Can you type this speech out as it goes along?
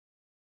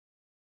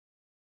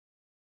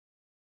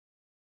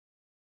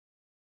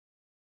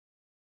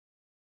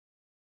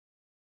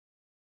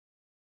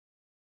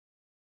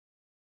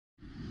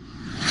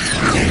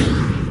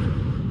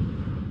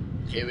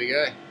Here we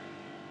go.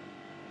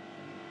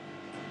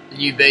 The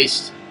new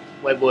beast,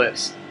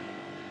 Webworks.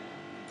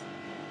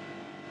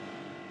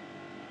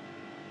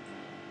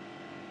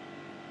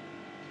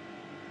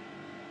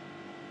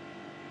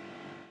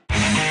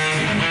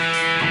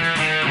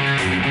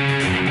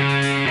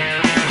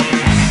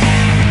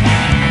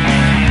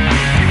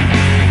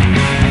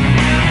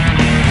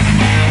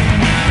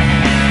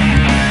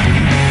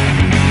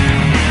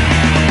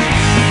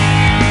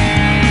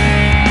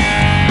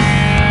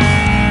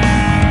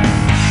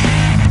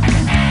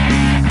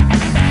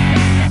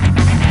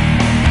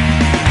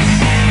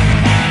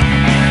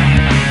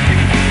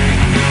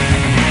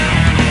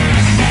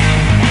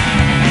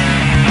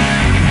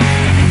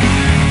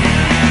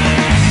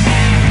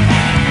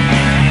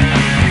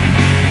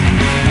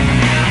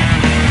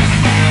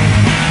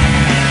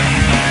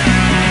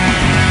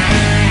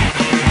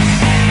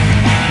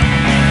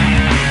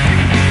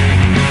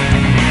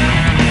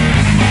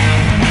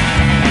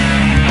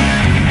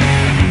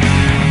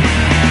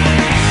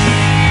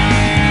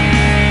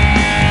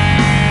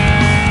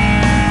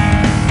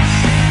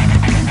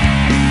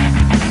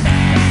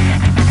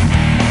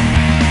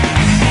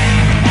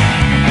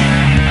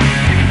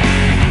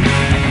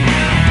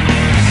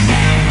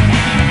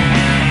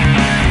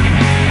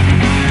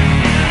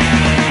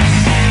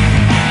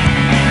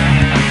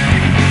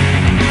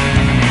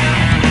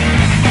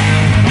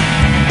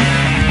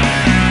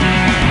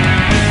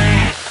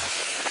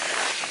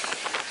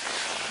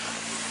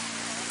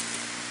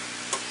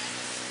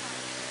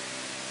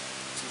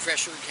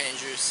 Fresh sugar cane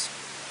juice.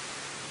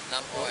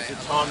 What's the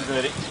time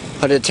verdict?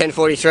 I did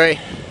 10:43.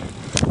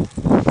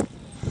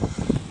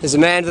 There's a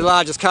man with the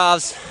largest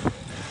calves.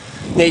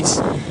 Needs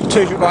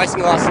 2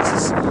 racing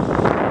licenses.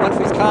 One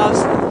for his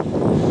calves,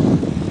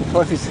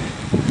 one for his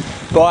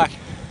bike.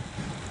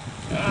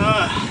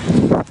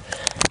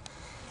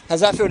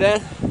 How's that feel,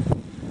 Dan?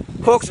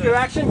 Corkscrew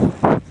action?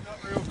 It's not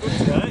real good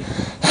today.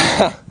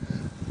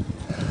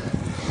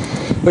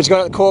 But you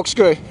got the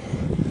corkscrew.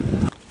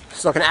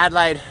 It's like an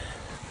Adelaide.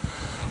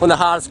 One of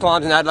the hardest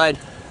climbs in Adelaide.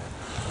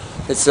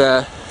 It's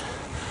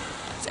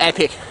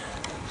epic.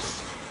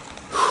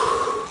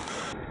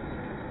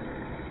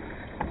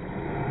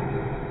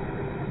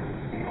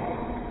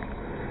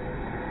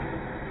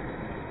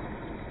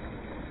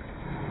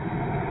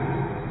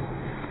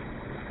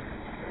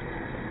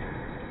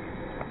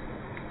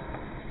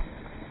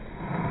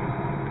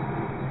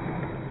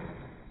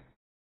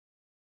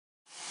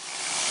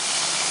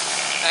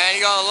 And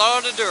you got a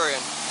load of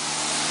durian.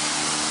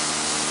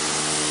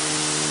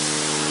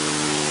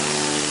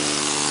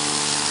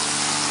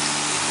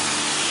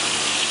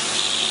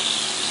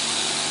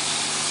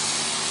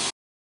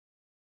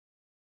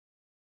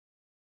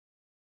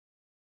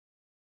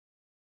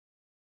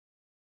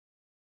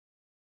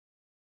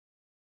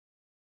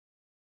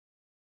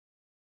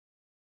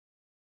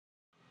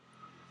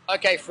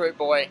 Okay, fruit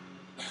boy,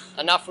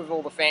 enough with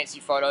all the fancy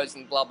photos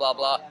and blah blah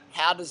blah.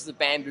 How does the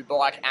bamboo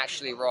bike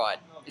actually ride?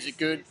 Is it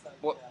good?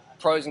 What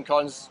pros and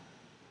cons?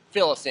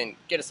 Fill us in,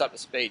 get us up to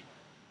speed.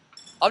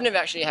 I've never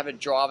actually had a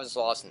driver's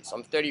license.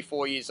 I'm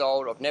 34 years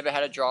old, I've never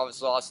had a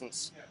driver's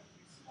license.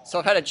 So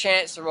I've had a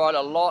chance to ride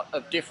a lot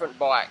of different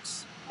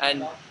bikes.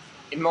 And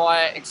in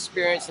my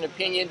experience and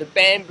opinion, the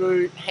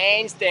bamboo,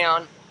 hands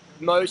down,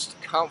 most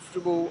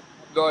comfortable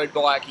road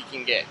bike you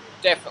can get,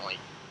 definitely.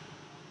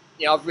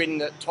 You know, I've ridden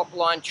the top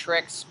line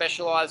Treks,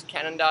 Specialized,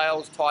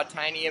 Cannondales,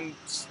 titanium,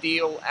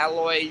 steel,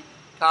 alloy,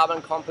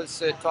 carbon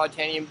composite,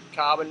 titanium,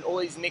 carbon, all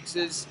these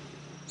mixes.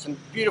 Some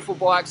beautiful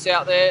bikes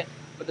out there,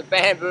 but the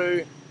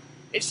bamboo,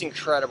 it's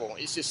incredible.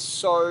 It's just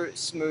so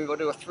smooth. I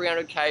do a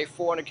 300k,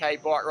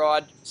 400k bike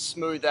ride,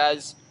 smooth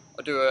as.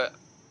 I do a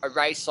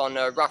race on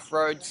rough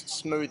roads,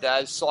 smooth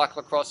as.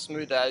 Cyclocross,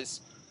 smooth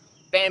as.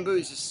 Bamboo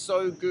is just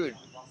so good.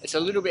 It's a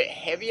little bit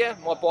heavier.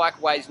 My bike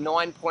weighs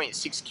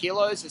 9.6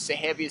 kilos. It's the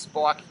heaviest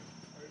bike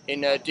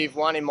in Div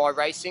 1 in my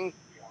racing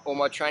or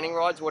my training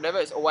rides, whatever.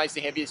 It's always the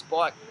heaviest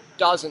bike.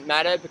 Doesn't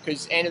matter,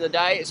 because at the end of the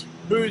day, it's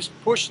who's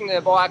pushing their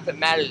bike that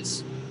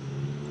matters.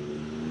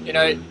 You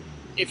know,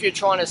 if you're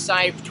trying to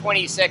save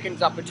 20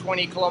 seconds up a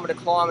 20-kilometre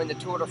climb in the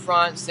Tour de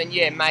France, then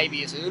yeah,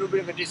 maybe it's a little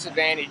bit of a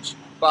disadvantage.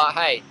 But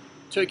hey,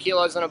 2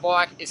 kilos on a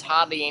bike is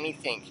hardly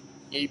anything.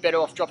 You're better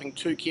off dropping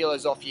 2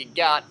 kilos off your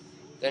gut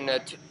than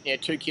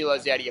 2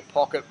 kilos out of your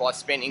pocket by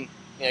spending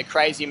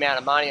crazy amount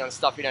of money on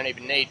stuff you don't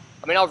even need.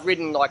 I mean, I've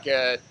ridden like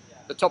the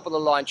top of the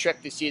line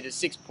Trek this year, the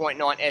 6.9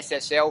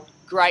 SSL.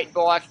 Great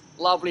bike,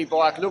 lovely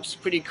bike, looks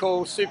pretty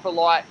cool, super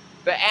light.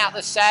 But out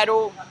the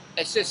saddle,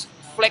 it's just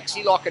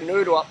flexy like a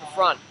noodle up the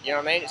front. You know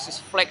what I mean? It's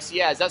just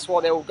flexy as. That's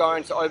why they're all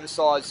going to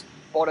oversized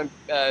bottom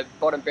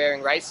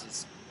bearing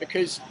races.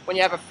 Because when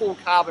you have a full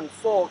carbon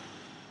fork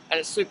and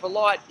it's super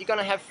light, you're going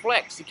to have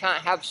flex. You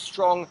can't have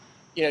strong,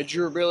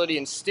 durability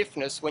and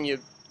stiffness when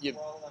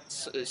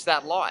it's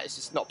that light. It's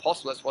just not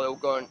possible. That's why they're all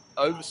going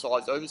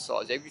oversized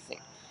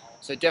everything.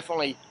 So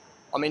definitely,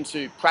 I'm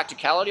into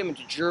practicality. I'm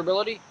into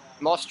durability.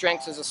 My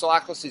strengths as a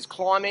cyclist is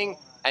climbing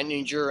and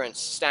endurance,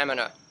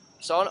 stamina.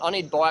 So I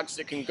need bikes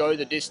that can go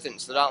the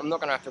distance, that I'm not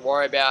going to have to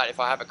worry about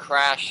if I have a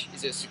crash,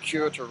 is it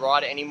secure to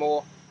ride it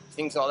anymore.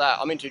 things like that.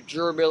 I'm into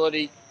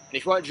durability, and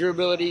if you want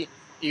durability,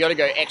 you got to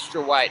go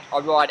extra weight. I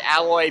ride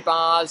alloy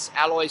bars,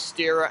 alloy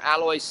steerer,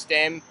 alloy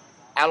stem,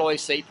 alloy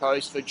seat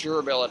post for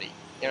durability.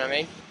 You know what I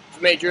mean?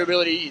 For me,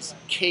 durability is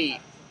key.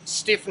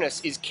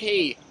 Stiffness is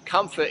key.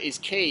 Comfort is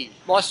key.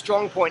 My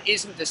strong point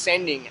isn't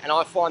descending, and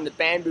I find the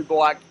bamboo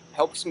bike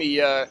helps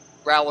me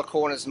rail the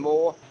corners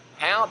more.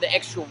 How? The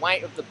extra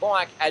weight of the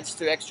bike adds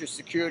to extra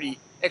security,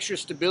 extra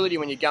stability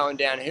when you're going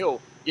downhill.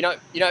 You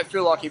don't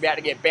feel like you're about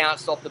to get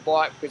bounced off the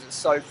bike because it's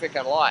so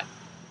freaking light.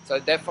 So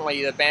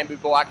definitely the bamboo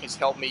bike has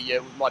helped me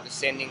with my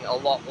descending a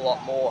lot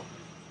more.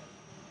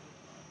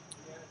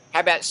 How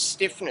about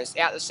stiffness?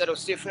 Out the saddle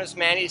stiffness,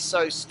 man, is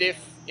so stiff,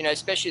 you know,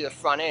 especially the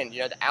front end.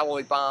 You know, the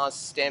alloy bars,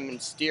 stem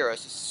and steerer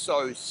is just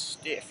so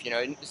stiff, you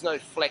know, there's no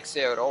flex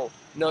there at all.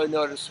 No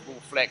noticeable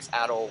flex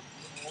at all.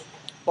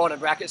 Bottom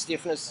bracket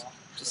stiffness,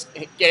 just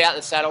get out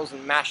the saddles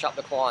and mash up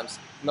the climbs.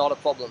 Not a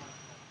problem.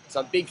 So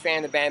I'm a big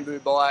fan of the bamboo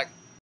bike.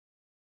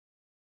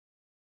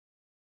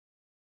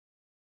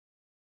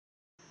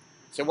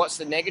 So what's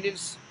the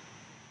negatives?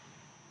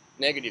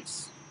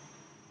 Negatives.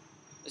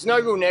 There's no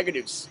real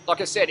negatives.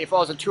 Like I said, if I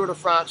was a Tour de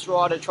France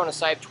rider trying to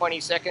save 20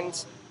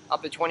 seconds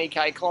up the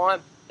 20k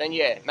climb, then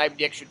yeah, maybe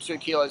the extra 2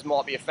 kilos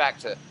might be a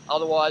factor.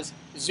 Otherwise,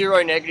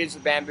 zero negatives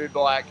of bamboo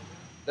bike.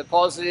 The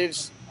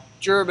positives,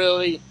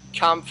 durability,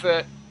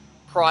 comfort,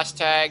 price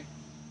tag,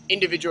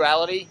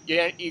 individuality.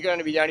 You're going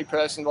to be the only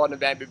person riding a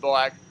bamboo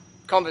bike.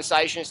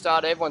 Conversation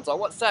starter, everyone's like,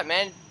 what's that,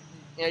 man?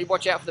 You know, you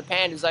watch out for the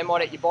pandas, they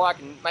might eat your bike,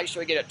 and make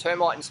sure you get it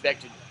termite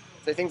inspected.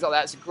 So things like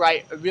that. It's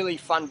a really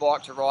fun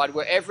bike to ride.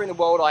 Wherever in the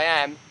world I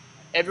am,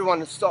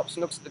 everyone stops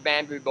and looks at the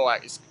bamboo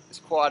bike. It's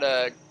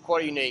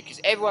quite unique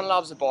because everyone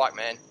loves a bike,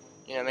 man.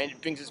 You know what I mean?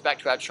 It brings us back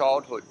to our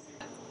childhood.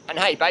 And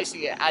hey,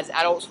 basically, as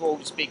adults, we're all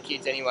just big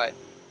kids anyway.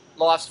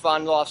 Life's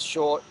fun, life's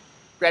short.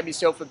 Grab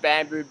yourself a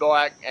bamboo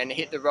bike and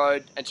hit the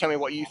road and tell me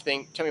what you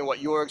think. Tell me what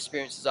your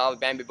experiences are with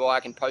a bamboo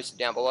bike and post it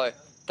down below.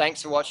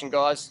 Thanks for watching,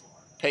 guys.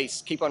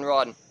 Peace. Keep on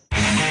riding.